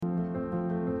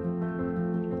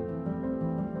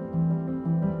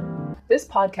This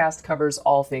podcast covers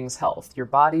all things health, your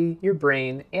body, your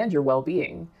brain, and your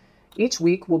well-being. Each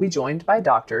week, we'll be joined by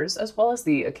doctors, as well as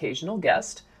the occasional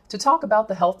guest, to talk about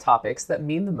the health topics that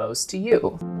mean the most to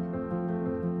you.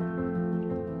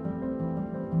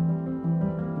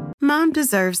 Mom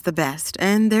deserves the best,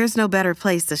 and there's no better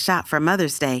place to shop for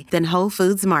Mother's Day than Whole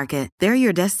Foods Market. They're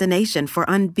your destination for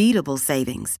unbeatable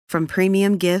savings, from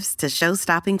premium gifts to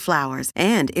show-stopping flowers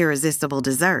and irresistible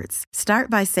desserts. Start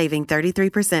by saving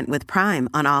 33% with Prime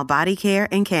on all body care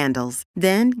and candles.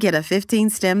 Then get a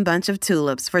 15-stem bunch of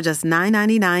tulips for just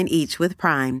 $9.99 each with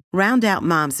Prime. Round out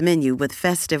Mom's menu with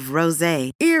festive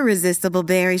rosé, irresistible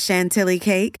berry chantilly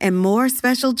cake, and more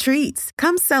special treats.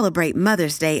 Come celebrate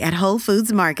Mother's Day at Whole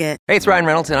Foods Market. Hey, it's Ryan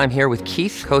Reynolds, and I'm here with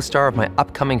Keith, co-star of my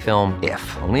upcoming film,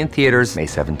 If, only in theaters May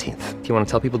 17th. Do you want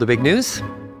to tell people the big news?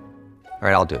 All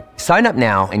right, I'll do it. Sign up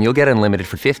now and you'll get unlimited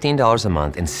for $15 a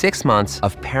month and 6 months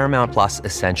of Paramount Plus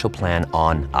Essential Plan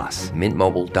on us.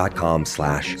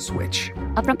 MintMobile.com/switch.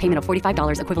 Upfront payment of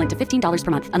 $45 equivalent to $15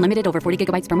 per month. Unlimited over 40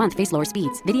 gigabytes per month. Face lower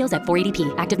speeds. Videos at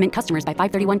 480p. Active Mint customers by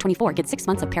 531.24 get 6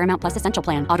 months of Paramount Plus Essential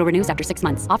Plan. Auto renews after 6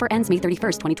 months. Offer ends May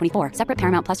 31st, 2024. Separate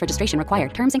Paramount Plus registration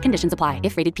required. Terms and conditions apply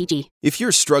if rated PG. If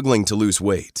you're struggling to lose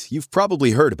weight, you've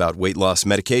probably heard about weight loss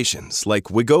medications like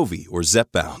Wegovy or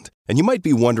Zepbound, and you might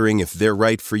be wondering if they're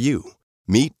right for you.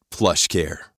 Meet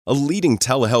PlushCare, a leading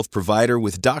telehealth provider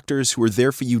with doctors who are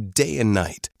there for you day and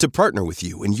night to partner with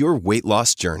you in your weight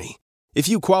loss journey. If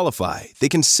you qualify, they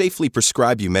can safely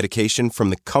prescribe you medication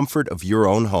from the comfort of your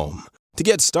own home. To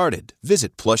get started,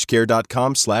 visit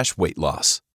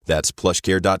plushcare.com/weight-loss. That's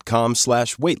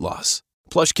plushcare.com/weight-loss.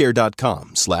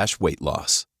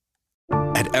 plushcare.com/weight-loss.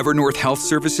 At Evernorth Health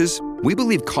Services, we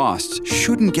believe costs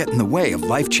shouldn't get in the way of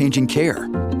life-changing care,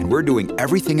 and we're doing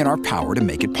everything in our power to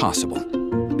make it possible.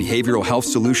 Behavioral health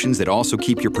solutions that also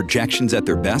keep your projections at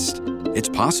their best? It's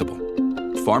possible.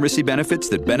 Pharmacy benefits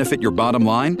that benefit your bottom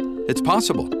line? It's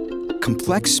possible.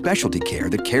 Complex specialty care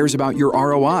that cares about your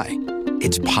ROI?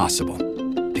 It's possible.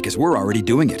 Because we're already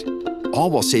doing it.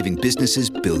 All while saving businesses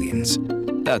billions.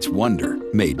 That's Wonder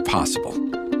made possible.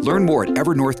 Learn more at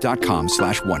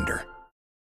evernorth.com/wonder.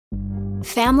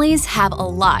 Families have a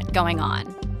lot going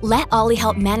on. Let Ollie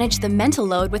help manage the mental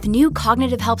load with new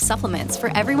cognitive help supplements for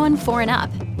everyone 4 and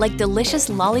up, like delicious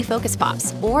Lolly Focus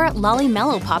Pops or Lolly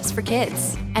Mellow Pops for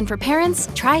kids. And for parents,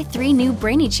 try 3 new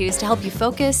Brainy Chews to help you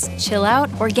focus, chill out,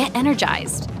 or get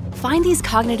energized. Find these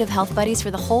cognitive health buddies for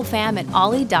the whole fam at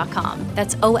ollie.com.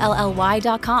 That's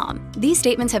OLLY.com. These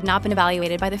statements have not been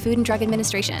evaluated by the Food and Drug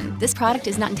Administration. This product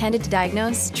is not intended to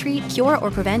diagnose, treat, cure,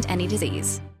 or prevent any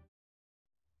disease.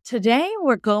 Today,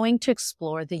 we're going to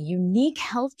explore the unique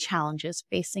health challenges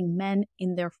facing men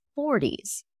in their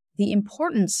 40s, the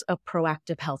importance of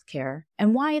proactive healthcare,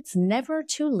 and why it's never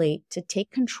too late to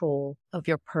take control of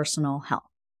your personal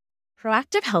health.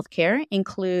 Proactive healthcare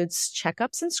includes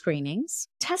checkups and screenings,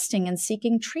 testing and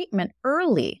seeking treatment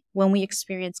early when we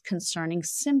experience concerning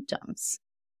symptoms.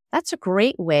 That's a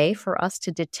great way for us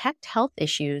to detect health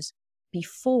issues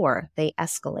before they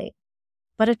escalate.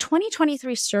 But a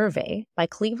 2023 survey by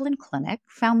Cleveland Clinic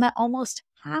found that almost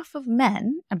half of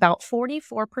men, about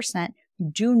 44%,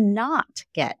 do not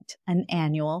get an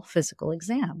annual physical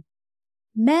exam.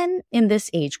 Men in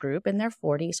this age group, in their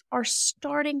 40s, are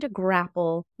starting to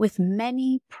grapple with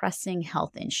many pressing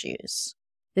health issues.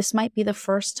 This might be the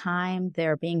first time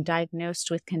they're being diagnosed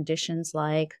with conditions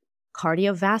like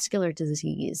cardiovascular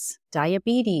disease,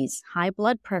 diabetes, high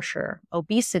blood pressure,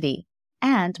 obesity,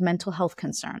 and mental health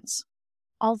concerns.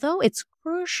 Although it's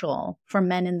crucial for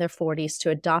men in their 40s to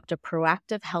adopt a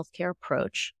proactive healthcare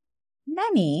approach,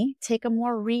 many take a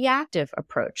more reactive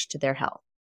approach to their health.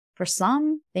 For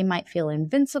some, they might feel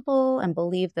invincible and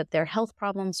believe that their health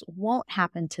problems won't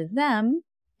happen to them.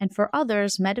 And for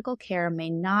others, medical care may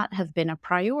not have been a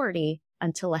priority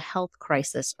until a health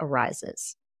crisis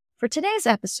arises. For today's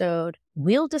episode,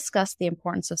 we'll discuss the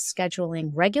importance of scheduling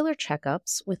regular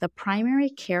checkups with a primary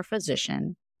care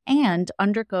physician and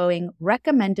undergoing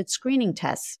recommended screening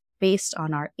tests based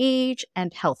on our age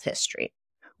and health history.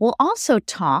 We'll also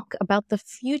talk about the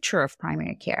future of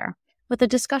primary care with a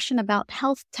discussion about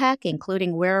health tech,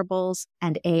 including wearables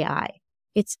and AI.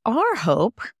 It's our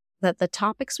hope that the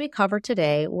topics we cover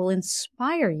today will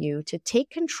inspire you to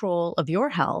take control of your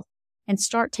health and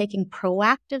start taking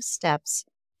proactive steps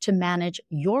to manage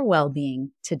your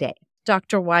well-being today.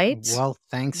 Dr. White? Well,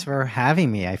 thanks for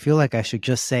having me. I feel like I should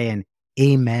just say an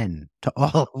amen to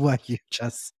all of what you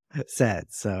just said.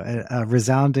 So a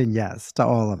resounding yes to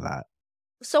all of that.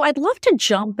 So I'd love to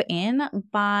jump in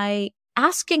by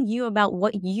asking you about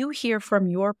what you hear from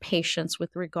your patients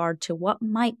with regard to what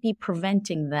might be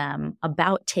preventing them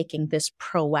about taking this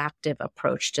proactive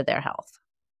approach to their health.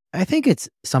 I think it's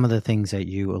some of the things that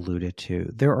you alluded to.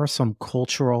 There are some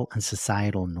cultural and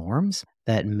societal norms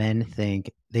that men think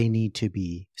they need to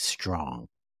be strong,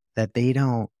 that they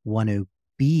don't want to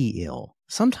be ill.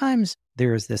 Sometimes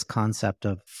there's this concept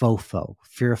of FOFO,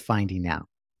 fear of finding out.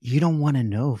 You don't want to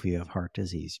know if you have heart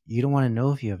disease. You don't want to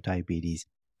know if you have diabetes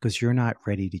because you're not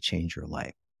ready to change your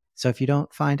life. So if you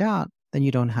don't find out, then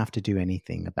you don't have to do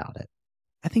anything about it.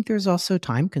 I think there's also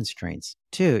time constraints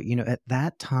too. At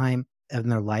that time in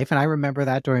their life, and I remember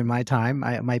that during my time,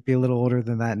 I might be a little older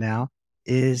than that now,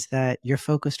 is that you're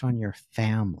focused on your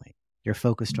family. You're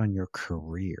focused on your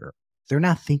career. They're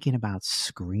not thinking about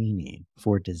screening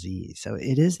for disease. So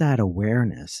it is that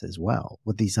awareness as well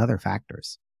with these other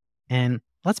factors. And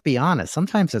let's be honest,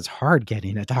 sometimes it's hard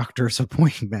getting a doctor's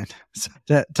appointment. So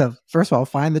to first of all,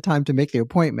 find the time to make the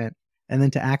appointment and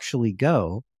then to actually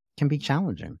go can be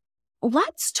challenging.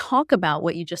 Let's talk about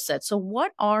what you just said. So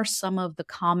what are some of the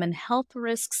common health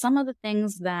risks, some of the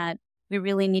things that we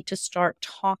really need to start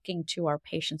talking to our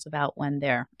patients about when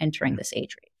they're entering this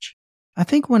age range? I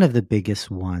think one of the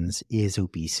biggest ones is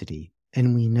obesity.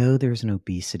 And we know there's an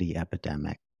obesity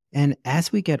epidemic. And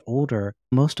as we get older,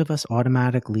 most of us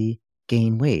automatically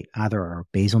gain weight. Either our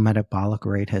basal metabolic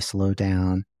rate has slowed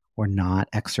down, or not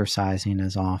exercising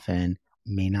as often,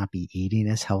 may not be eating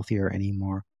as healthier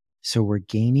anymore. So we're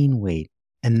gaining weight,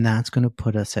 and that's going to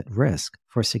put us at risk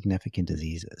for significant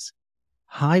diseases.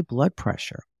 High blood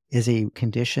pressure is a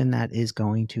condition that is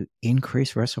going to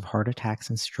increase risk of heart attacks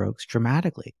and strokes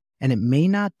dramatically. And it may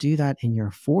not do that in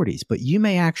your 40s, but you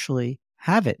may actually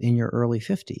have it in your early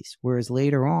 50s, whereas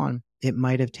later on, it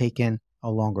might have taken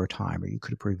a longer time or you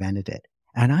could have prevented it.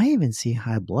 And I even see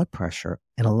high blood pressure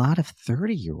in a lot of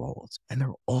 30-year-olds, and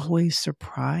they're always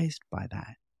surprised by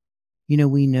that.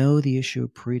 We know the issue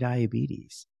of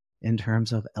prediabetes in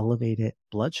terms of elevated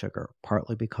blood sugar,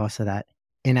 partly because of that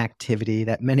inactivity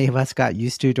that many of us got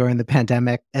used to during the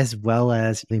pandemic, as well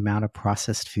as the amount of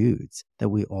processed foods that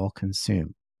we all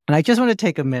consume. And I just want to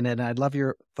take a minute, and I'd love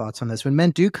your thoughts on this. When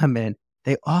men do come in,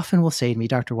 they often will say to me,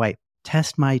 Dr. White,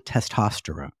 test my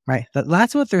testosterone, right?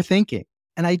 That's what they're thinking.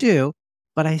 And I do,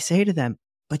 but I say to them,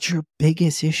 but your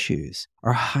biggest issues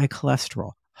are high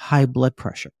cholesterol, high blood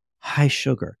pressure, high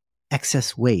sugar,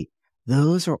 excess weight.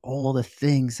 Those are all the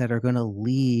things that are going to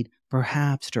lead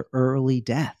perhaps to early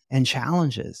death and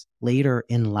challenges later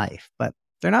in life. But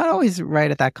they're not always right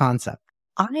at that concept.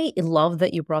 I love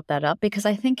that you brought that up because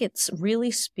I think it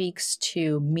really speaks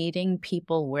to meeting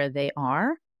people where they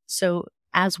are. So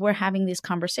as we're having these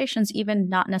conversations, even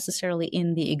not necessarily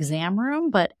in the exam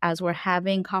room, but as we're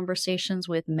having conversations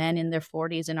with men in their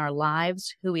 40s in our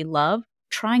lives who we love,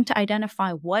 trying to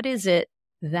identify what is it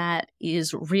that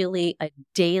is really a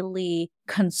daily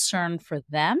concern for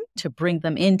them to bring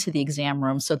them into the exam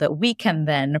room so that we can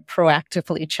then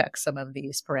proactively check some of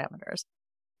these parameters.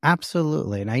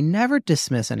 Absolutely. And I never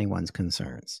dismiss anyone's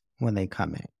concerns when they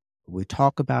come in. We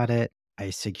talk about it.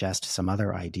 I suggest some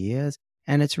other ideas.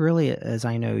 And it's really, as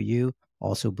I know you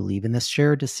also believe in, this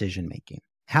shared decision making.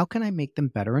 How can I make them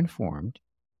better informed?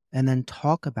 And then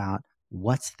talk about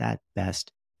what's that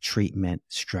best treatment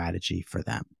strategy for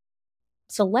them.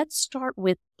 So let's start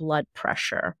with blood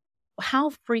pressure.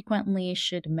 How frequently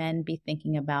should men be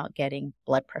thinking about getting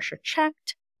blood pressure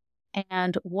checked?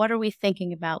 And what are we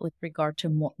thinking about with regard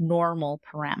to normal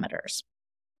parameters?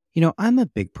 I'm a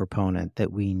big proponent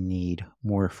that we need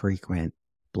more frequent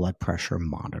blood pressure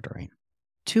monitoring.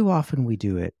 Too often we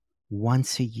do it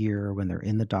once a year when they're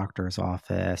in the doctor's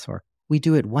office, or we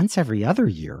do it once every other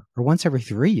year or once every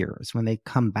 3 years when they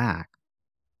come back.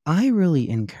 I really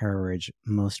encourage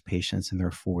most patients in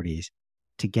their 40s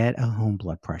to get a home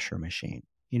blood pressure machine.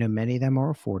 Many of them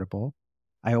are affordable.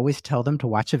 I always tell them to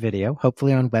watch a video,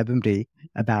 hopefully on WebMD,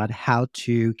 about how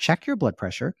to check your blood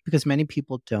pressure because many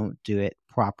people don't do it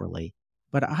properly.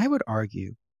 But I would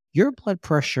argue your blood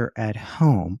pressure at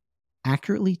home,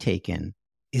 accurately taken,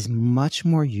 is much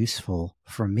more useful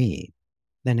for me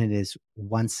than it is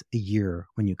once a year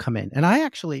when you come in. And I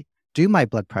actually do my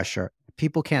blood pressure.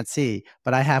 People can't see,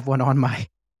 but I have one on my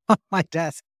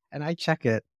desk and I check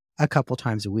it a couple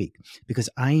times a week because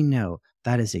I know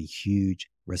that is a huge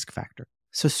risk factor.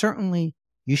 So certainly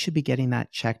you should be getting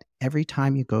that checked every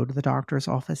time you go to the doctor's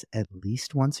office, at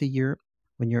least once a year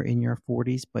when you're in your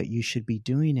 40s, but you should be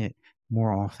doing it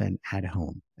more often at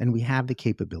home. And we have the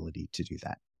capability to do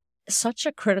that. Such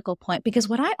a critical point, because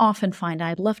what I often find,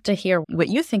 I'd love to hear what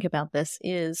you think about this,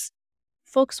 is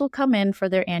folks will come in for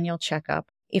their annual checkup.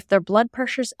 If their blood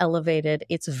pressure's elevated,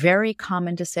 it's very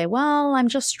common to say, well, I'm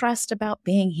just stressed about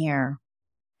being here.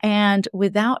 And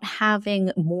without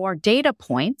having more data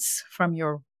points from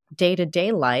your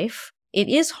day-to-day life, it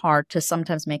is hard to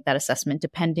sometimes make that assessment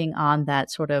depending on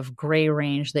that sort of gray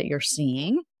range that you're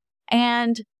seeing.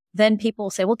 And then people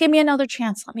say, well, give me another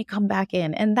chance. Let me come back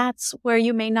in. And that's where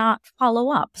you may not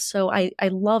follow up. So I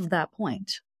love that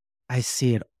point. I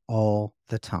see it all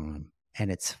the time, and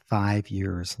it's 5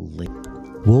 years later.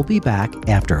 We'll be back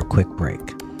after a quick break.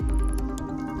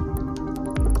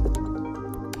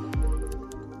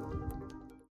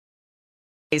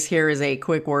 Here is a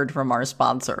quick word from our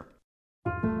sponsor.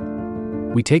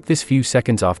 We take this few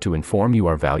seconds off to inform you,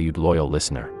 our valued loyal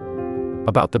listener,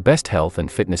 about the best health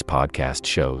and fitness podcast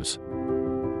shows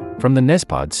from the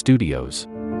Nezpod studios.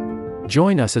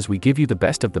 Join us as we give you the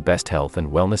best of the best health and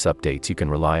wellness updates you can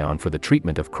rely on for the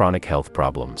treatment of chronic health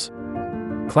problems.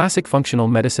 Classic functional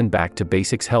medicine back to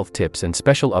basics health tips and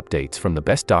special updates from the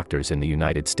best doctors in the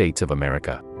United States of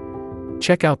America.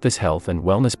 Check out this health and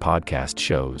wellness podcast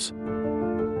shows.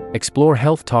 Explore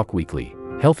Health Talk Weekly,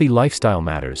 Healthy Lifestyle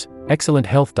Matters, Excellent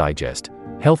Health Digest,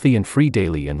 Healthy and Free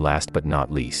Daily, and last but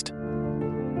not least,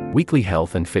 Weekly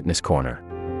Health and Fitness Corner.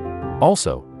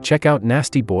 Also, check out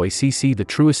Nasty Boy CC, the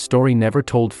truest story never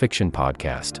told fiction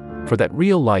podcast, for that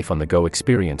real life on the go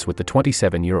experience with the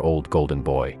 27-year-old golden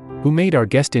boy, who made our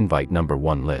guest invite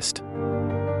 #1 list.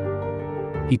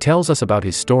 He tells us about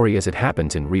his story as it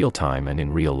happens in real time and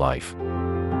in real life.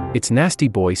 It's Nasty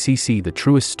Boy CC, the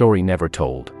truest story never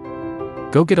told.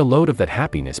 Go get a load of that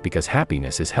happiness, because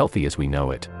happiness is healthy as we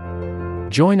know it.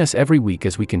 Join us every week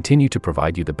as we continue to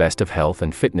provide you the best of health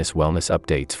and fitness wellness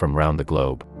updates from around the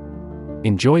globe.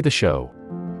 Enjoy the show.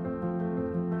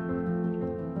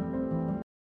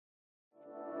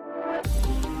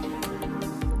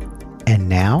 And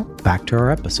now, back to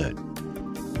our episode.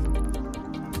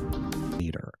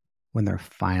 Later, when they're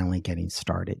finally getting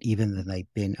started, even though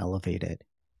they've been elevated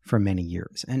for many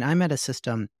years. And I'm at a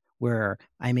system where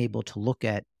I'm able to look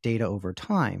at data over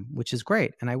time, which is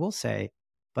great. And I will say,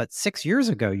 but 6 years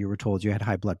ago, you were told you had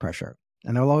high blood pressure.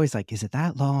 And they're always like, is it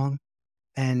that long?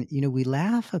 And, we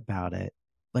laugh about it,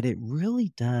 but it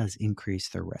really does increase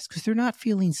their risk because they're not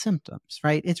feeling symptoms,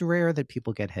 right? It's rare that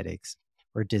people get headaches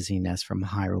or dizziness from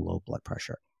high or low blood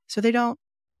pressure. So they don't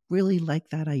really like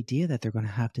that idea that they're going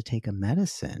to have to take a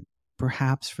medicine,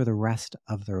 perhaps for the rest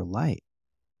of their life.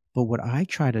 But what I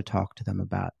try to talk to them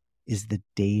about is the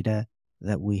data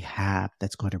that we have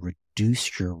that's going to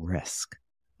reduce your risk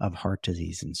of heart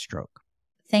disease and stroke.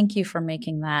 Thank you for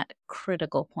making that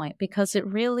critical point, because it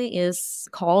really is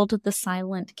called the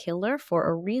silent killer for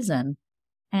a reason.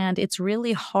 And it's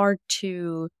really hard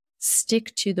to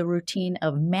stick to the routine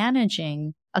of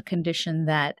managing a condition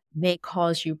that may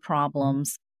cause you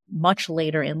problems much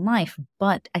later in life.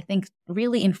 But I think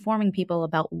really informing people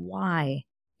about why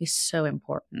is so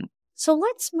important. So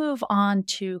let's move on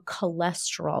to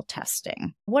cholesterol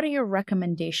testing. What are your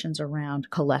recommendations around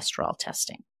cholesterol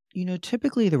testing?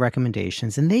 Typically the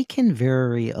recommendations, and they can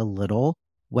vary a little,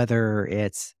 whether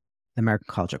it's the American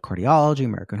College of Cardiology,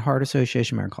 American Heart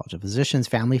Association, American College of Physicians,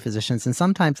 family physicians, and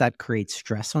sometimes that creates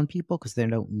stress on people because they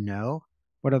don't know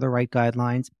what are the right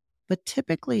guidelines. But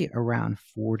typically around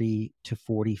 40 to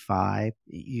 45,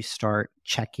 you start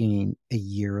checking a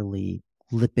yearly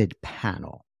lipid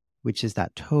panel, which is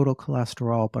that total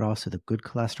cholesterol, but also the good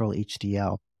cholesterol,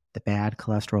 HDL, the bad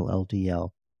cholesterol, LDL,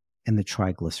 and the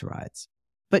triglycerides.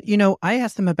 But, I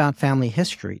asked them about family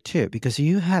history too, because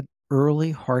you have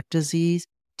early heart disease,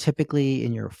 typically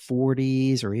in your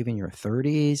 40s or even your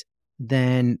 30s,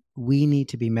 then we need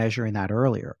to be measuring that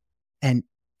earlier. And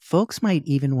folks might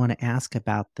even want to ask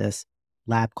about this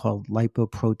lab called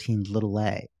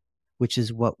lipoprotein(a), which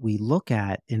is what we look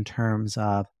at in terms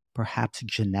of perhaps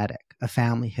genetic, a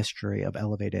family history of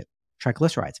elevated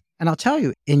triglycerides. And I'll tell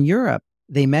you, in Europe,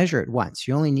 they measure it once.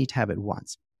 You only need to have it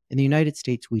once. In the United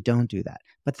States, we don't do that.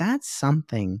 But that's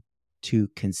something to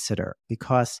consider,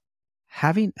 because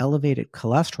having elevated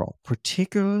cholesterol,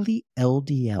 particularly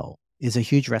LDL, is a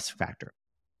huge risk factor.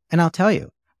 And I'll tell you,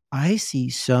 I see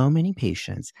so many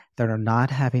patients that are not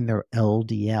having their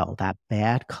LDL, that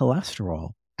bad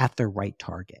cholesterol, at their right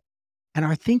target. And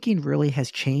our thinking really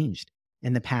has changed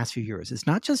in the past few years. It's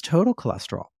not just total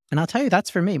cholesterol. And I'll tell you, that's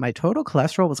for me. My total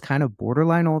cholesterol was kind of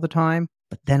borderline all the time,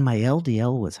 but then my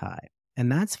LDL was high. And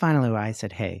that's finally why I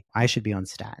said, hey, I should be on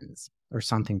statins or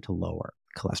something to lower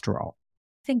cholesterol.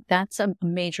 I think that's a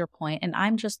major point. And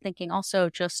I'm just thinking also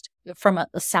just from a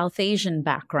South Asian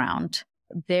background,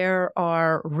 there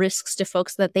are risks to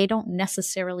folks that they don't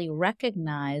necessarily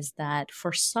recognize that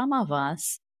for some of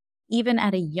us, even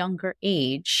at a younger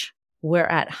age, we're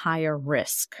at higher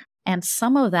risk. And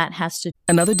some of that has to...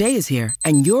 Another day is here,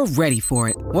 and you're ready for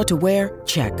it. What to wear?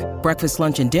 Check. Breakfast,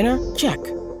 lunch, and dinner? Check.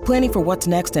 Planning for what's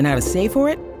next and how to save for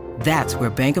it? That's where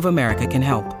Bank of America can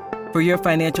help. For your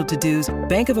financial to-dos,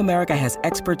 Bank of America has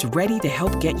experts ready to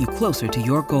help get you closer to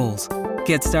your goals.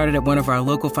 Get started at one of our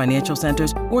local financial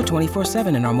centers or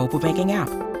 24/7 in our mobile banking app.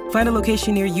 Find a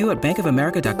location near you at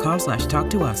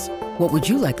bankofamerica.com/talktous. What would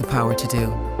you like the power to do?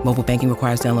 Mobile banking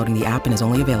requires downloading the app and is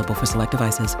only available for select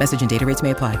devices. Message and data rates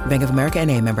may apply. Bank of America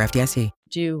N.A., member FDIC.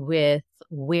 Do with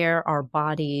where our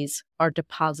bodies are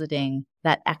depositing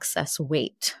that excess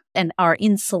weight and our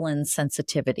insulin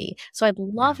sensitivity. So I'd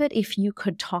love it if you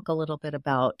could talk a little bit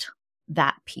about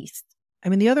that piece. I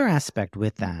mean, the other aspect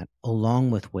with that, along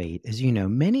with weight, is,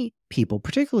 many people,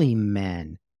 particularly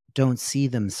men, don't see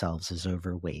themselves as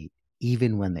overweight,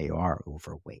 even when they are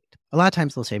overweight. A lot of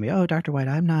times they'll say to me, "Oh, Dr. White,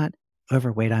 I'm not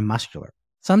overweight, I'm muscular."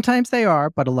 Sometimes they are,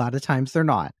 but a lot of times they're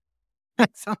not.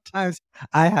 Sometimes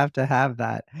I have to have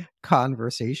that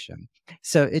conversation.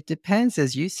 So it depends,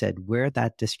 as you said, where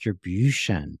that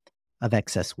distribution of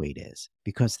excess weight is,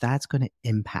 because that's going to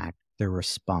impact the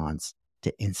response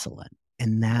to insulin.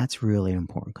 And that's really an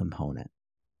important component.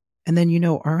 And then,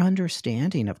 our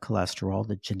understanding of cholesterol,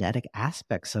 the genetic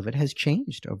aspects of it, has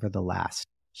changed over the last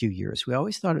few years. We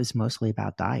always thought it was mostly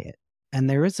about diet. And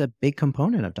there is a big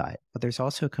component of diet, but there's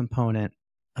also a component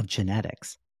of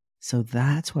genetics. So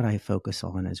that's what I focus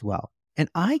on as well. And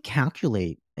I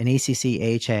calculate an ACC,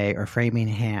 AHA, or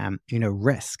Framingham,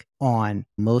 risk on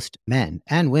most men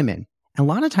and women. And a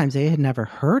lot of times they had never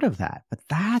heard of that, but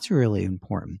that's really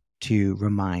important to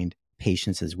remind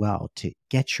patients as well, to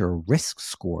get your risk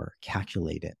score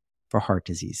calculated for heart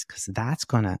disease, because that's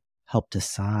going to help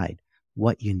decide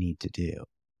what you need to do.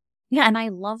 Yeah, and I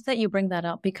love that you bring that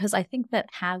up, because I think that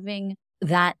having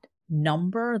that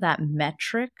number, that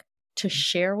metric to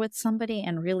share with somebody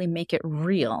and really make it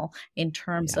real in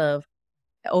terms of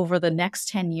over the next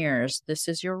 10 years, this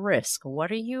is your risk.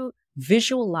 What are you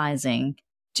visualizing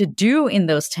to do in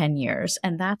those 10 years?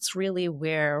 And that's really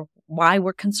why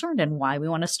we're concerned and why we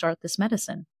want to start this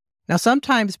medicine. Now,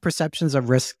 sometimes perceptions of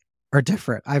risk are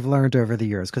different. I've learned over the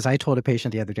years, because I told a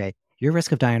patient the other day, your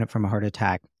risk of dying from a heart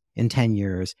attack in 10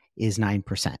 years is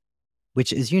 9%,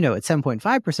 which is, at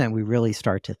 7.5%, we really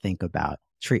start to think about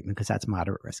treatment, because that's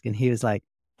moderate risk. And he was like,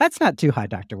 "That's not too high,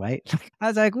 Dr. White." I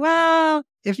was like, well,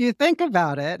 if you think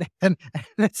about it, and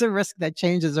it's a risk that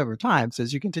changes over time. So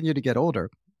as you continue to get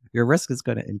older, your risk is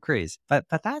going to increase. But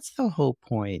that's the whole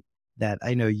point, that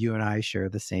I know you and I share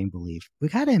the same belief. We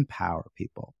got to empower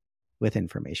people with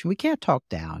information. We can't talk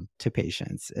down to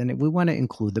patients, and we want to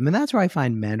include them. And that's where I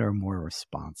find men are more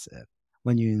responsive,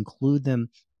 when you include them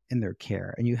in their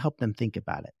care and you help them think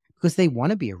about it, because they want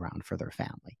to be around for their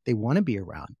family. They want to be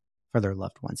around for their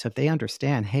loved ones. So if they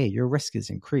understand, hey, your risk is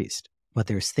increased, but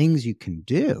there's things you can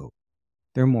do,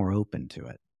 they're more open to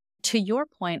it. To your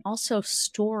point, also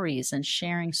stories and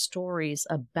sharing stories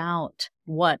about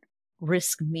what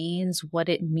risk means, what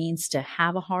it means to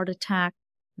have a heart attack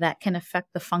that can affect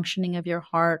the functioning of your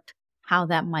heart, how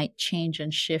that might change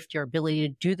and shift your ability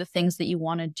to do the things that you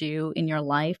want to do in your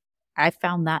life. I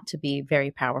found that to be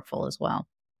very powerful as well.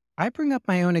 I bring up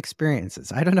my own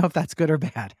experiences. I don't know if that's good or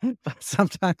bad, but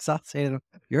sometimes I'll say to them,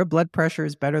 your blood pressure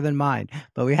is better than mine,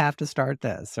 but we have to start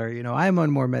this. Or, I'm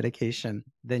on more medication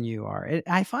than you are.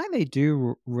 I find they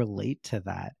do relate to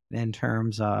that in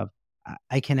terms of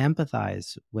I can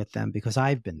empathize with them because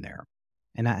I've been there,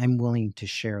 and I'm willing to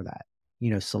share that,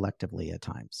 selectively at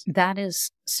times. That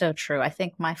is so true. I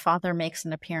think my father makes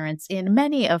an appearance in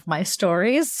many of my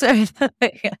stories.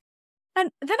 And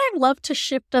then I'd love to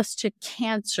shift us to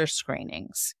cancer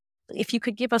screenings. If you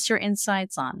could give us your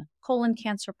insights on colon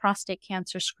cancer, prostate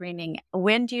cancer screening,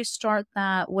 when do you start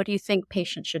that? What do you think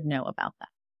patients should know about that?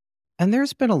 And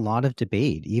there's been a lot of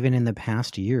debate, even in the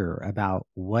past year, about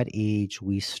what age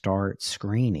we start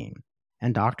screening.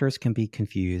 And doctors can be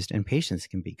confused and patients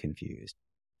can be confused.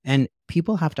 And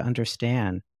people have to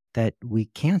understand that we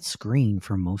can't screen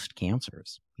for most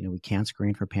cancers. We can't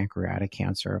screen for pancreatic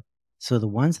cancer. So the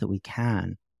ones that we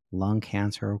can, lung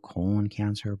cancer, colon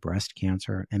cancer, breast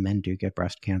cancer, and men do get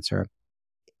breast cancer,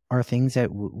 are things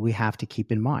that we have to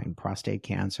keep in mind, prostate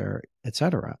cancer, et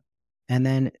cetera. And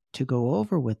then to go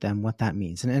over with them what that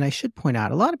means. And I should point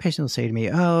out, a lot of patients will say to me,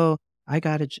 "Oh, I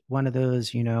got one of those,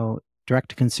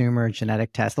 direct-to-consumer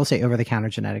genetic tests." They'll say over-the-counter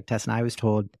genetic tests. And I was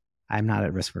told I'm not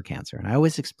at risk for cancer. And I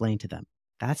always explain to them,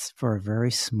 that's for a very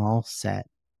small set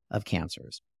of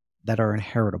cancers that are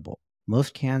inheritable.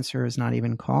 Most cancer is not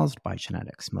even caused by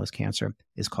genetics. Most cancer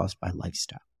is caused by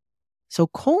lifestyle. So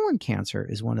colon cancer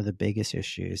is one of the biggest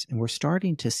issues, and we're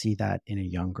starting to see that in a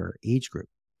younger age group.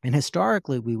 And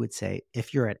historically, we would say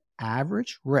if you're at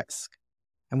average risk,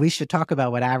 and we should talk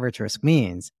about what average risk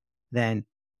means, then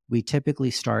we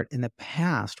typically start, in the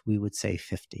past, we would say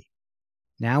 50.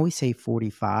 Now we say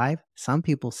 45. Some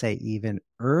people say even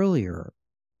earlier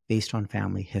based on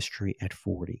family history at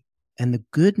 40. And the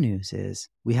good news is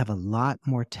we have a lot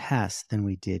more tests than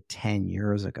we did 10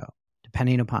 years ago.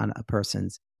 Depending upon a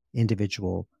person's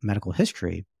individual medical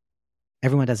history,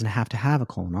 everyone doesn't have to have a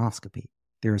colonoscopy.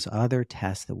 There's other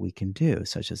tests that we can do,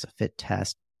 such as a FIT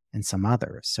test and some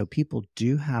others. So people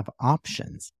do have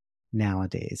options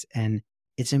nowadays. And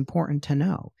it's important to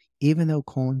know, even though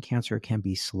colon cancer can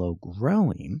be slow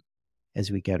growing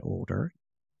as we get older,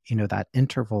 that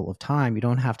interval of time, you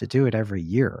don't have to do it every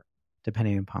year,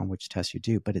 depending upon which test you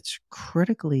do, but it's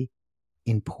critically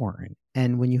important.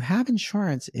 And when you have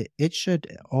insurance, it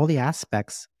should, all the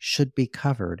aspects should be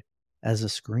covered as a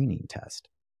screening test.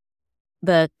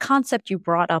 The concept you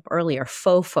brought up earlier,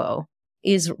 FOFO,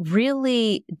 is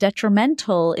really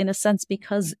detrimental in a sense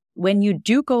because when you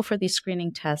do go for these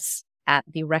screening tests at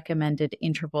the recommended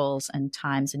intervals and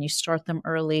times and you start them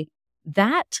early,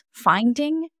 that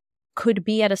finding could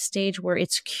be at a stage where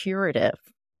it's curative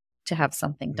to have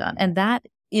something done. And that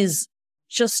is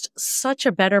just such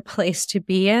a better place to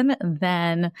be in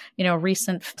than, a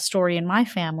recent story in my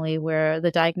family where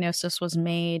the diagnosis was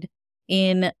made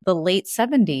in the late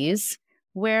 70s,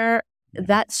 where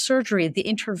that surgery, the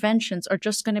interventions are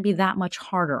just going to be that much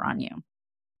harder on you.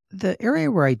 The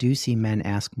area where I do see men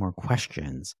ask more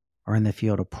questions are in the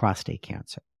field of prostate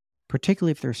cancer,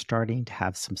 particularly if they're starting to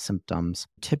have some symptoms.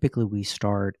 Typically, we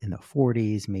start in the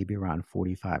 40s, maybe around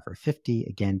 45 or 50,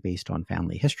 again, based on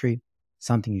family history,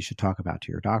 something you should talk about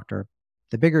to your doctor.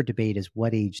 The bigger debate is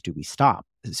what age do we stop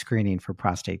screening for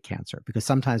prostate cancer? Because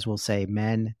sometimes we'll say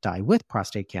men die with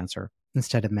prostate cancer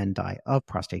instead of men die of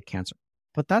prostate cancer.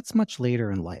 But that's much later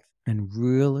in life and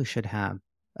really should have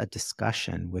a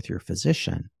discussion with your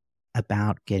physician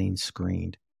about getting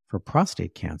screened for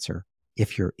prostate cancer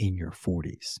if you're in your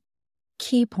 40s.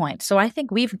 Key point. So I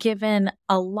think we've given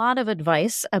a lot of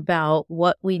advice about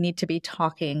what we need to be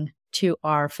talking to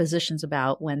our physicians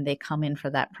about when they come in for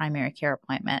that primary care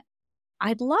appointment.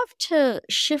 I'd love to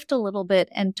shift a little bit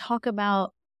and talk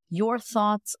about your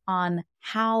thoughts on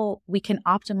how we can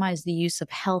optimize the use of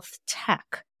health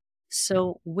tech.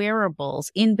 So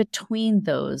wearables in between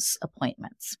those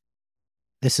appointments.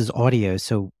 This is audio,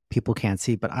 so people can't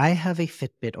see, but I have a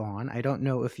Fitbit on. I don't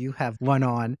know if you have one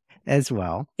on as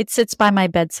well. It sits by my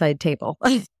bedside table.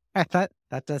 That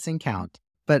doesn't count.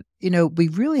 But, we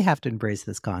really have to embrace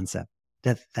this concept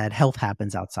that health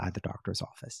happens outside the doctor's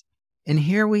office. And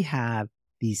here we have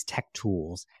these tech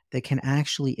tools that can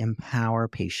actually empower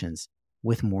patients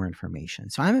with more information.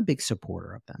 So I'm a big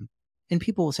supporter of them. And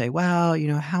people will say, well,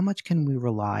 how much can we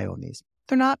rely on these?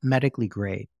 They're not medically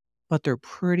great, but they're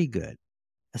pretty good,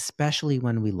 especially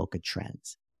when we look at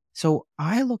trends. So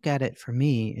I look at it for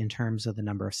me in terms of the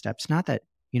number of steps, not that,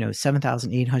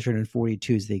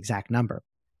 7,842 is the exact number,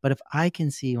 but if I can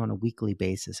see on a weekly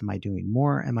basis, am I doing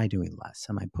more? Am I doing less?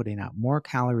 Am I putting out more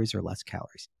calories or less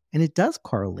calories? And it does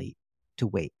correlate to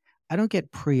weight. I don't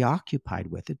get preoccupied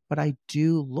with it, but I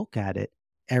do look at it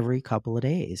every couple of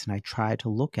days. And I try to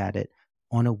look at it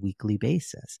on a weekly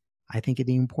basis. I think of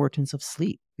the importance of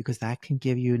sleep because that can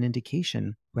give you an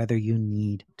indication whether you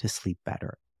need to sleep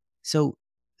better. So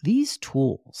these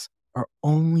tools are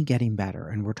only getting better.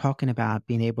 And we're talking about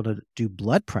being able to do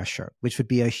blood pressure, which would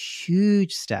be a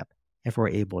huge step if we're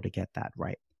able to get that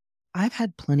right. I've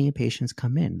had plenty of patients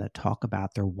come in that talk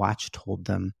about their watch told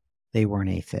them they were an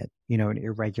AFib, an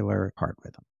irregular heart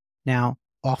rhythm. Now,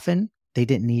 often they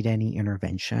didn't need any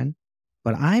intervention,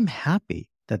 but I'm happy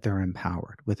that they're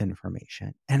empowered with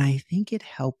information. And I think it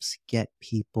helps get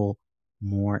people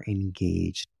more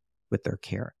engaged with their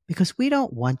care because we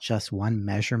don't want just one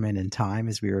measurement in time,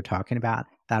 as we were talking about,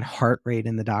 that heart rate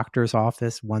in the doctor's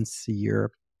office once a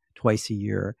year, twice a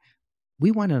year.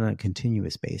 We want it on a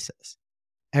continuous basis,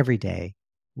 every day,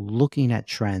 looking at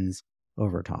trends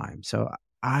over time. So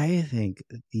I think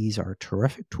these are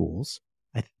terrific tools.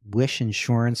 I wish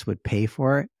insurance would pay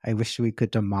for it. I wish we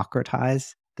could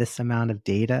democratize this amount of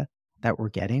data that we're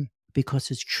getting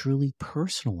because it's truly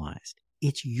personalized.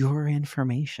 It's your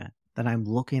information that I'm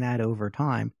looking at over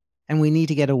time. And we need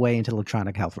to get away into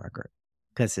electronic health record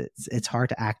because it's hard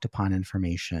to act upon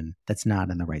information that's not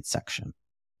in the right section.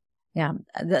 Yeah,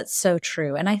 that's so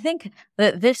true. And I think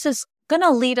that this is going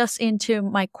to lead us into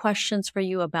my questions for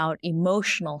you about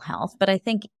emotional health. But I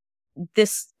think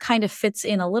this kind of fits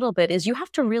in a little bit is you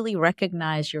have to really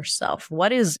recognize yourself.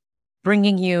 What is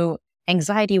bringing you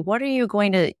anxiety? What are you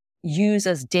going to use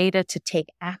as data to take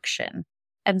action?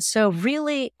 And so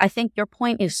really, I think your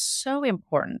point is so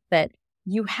important that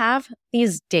you have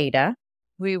these data.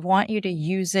 We want you to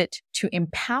use it to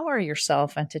empower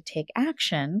yourself and to take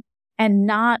action and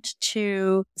not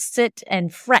to sit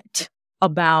and fret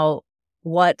about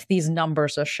what these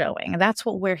numbers are showing. And that's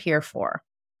what we're here for.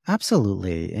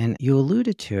 Absolutely. And you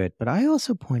alluded to it, but I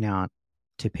also point out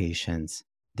to patients,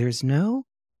 there's no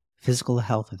physical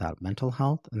health without mental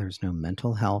health, and there's no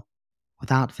mental health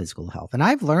without physical health. And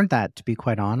I've learned that, to be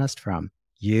quite honest, from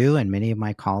you and many of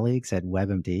my colleagues at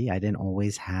WebMD. I didn't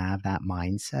always have that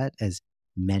mindset, as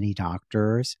many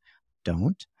doctors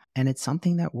don't. And it's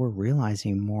something that we're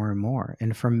realizing more and more.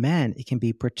 And for men, it can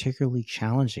be particularly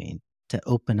challenging to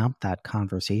open up that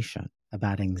conversation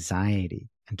about anxiety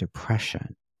and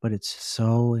depression, but it's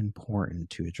so important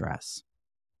to address.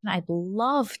 I'd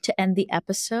love to end the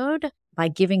episode by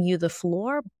giving you the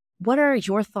floor. What are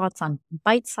your thoughts on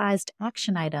bite-sized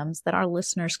action items that our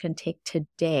listeners can take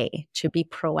today to be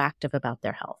proactive about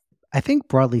their health? I think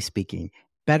broadly speaking,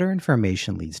 better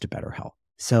information leads to better health.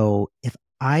 So if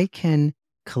I can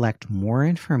collect more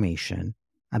information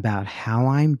about how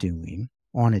I'm doing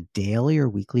on a daily or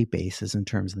weekly basis in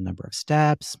terms of the number of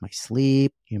steps, my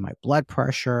sleep, my blood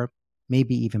pressure,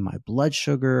 maybe even my blood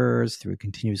sugars through a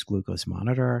continuous glucose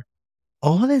monitor,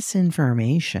 all this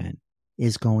information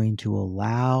is going to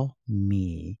allow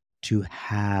me to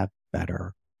have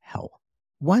better health.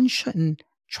 One shouldn't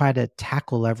try to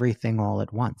tackle everything all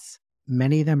at once.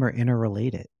 Many of them are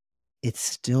interrelated. It's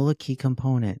still a key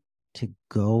component to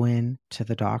go in to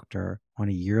the doctor on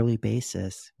a yearly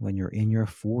basis when you're in your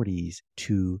 40s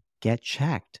to get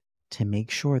checked to make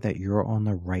sure that you're on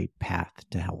the right path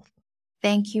to health.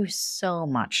 Thank you so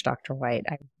much, Dr. White.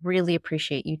 I really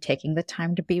appreciate you taking the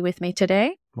time to be with me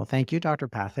today. Well, thank you, Dr.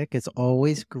 Pathak. It's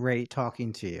always great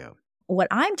talking to you. What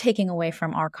I'm taking away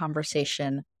from our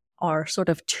conversation are sort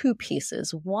of two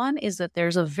pieces. One is that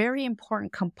there's a very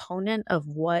important component of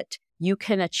what you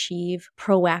can achieve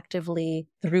proactively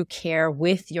through care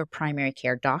with your primary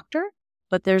care doctor,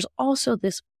 but there's also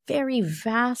this very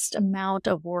vast amount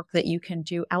of work that you can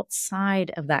do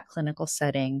outside of that clinical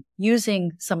setting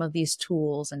using some of these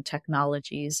tools and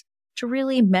technologies to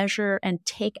really measure and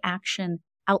take action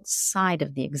outside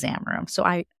of the exam room. So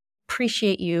I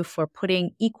appreciate you for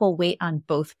putting equal weight on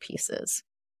both pieces.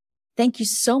 Thank you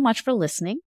so much for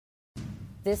listening.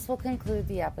 This will conclude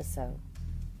the episode.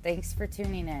 Thanks for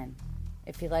tuning in.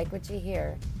 If you like what you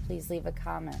hear, please leave a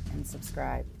comment and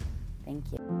subscribe.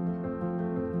 Thank you.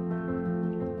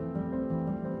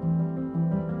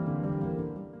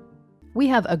 We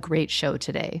have a great show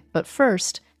today, but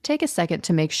first, take a second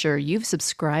to make sure you've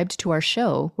subscribed to our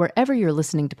show wherever you're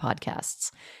listening to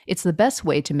podcasts. It's the best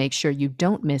way to make sure you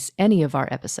don't miss any of our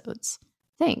episodes.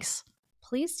 Thanks.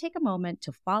 Please take a moment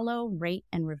to follow, rate,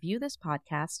 and review this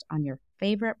podcast on your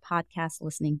favorite podcast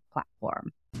listening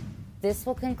platform. This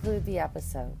will conclude the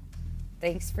episode.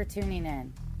 Thanks for tuning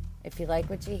in. If you like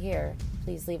what you hear,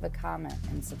 please leave a comment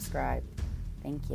and subscribe. Thank you.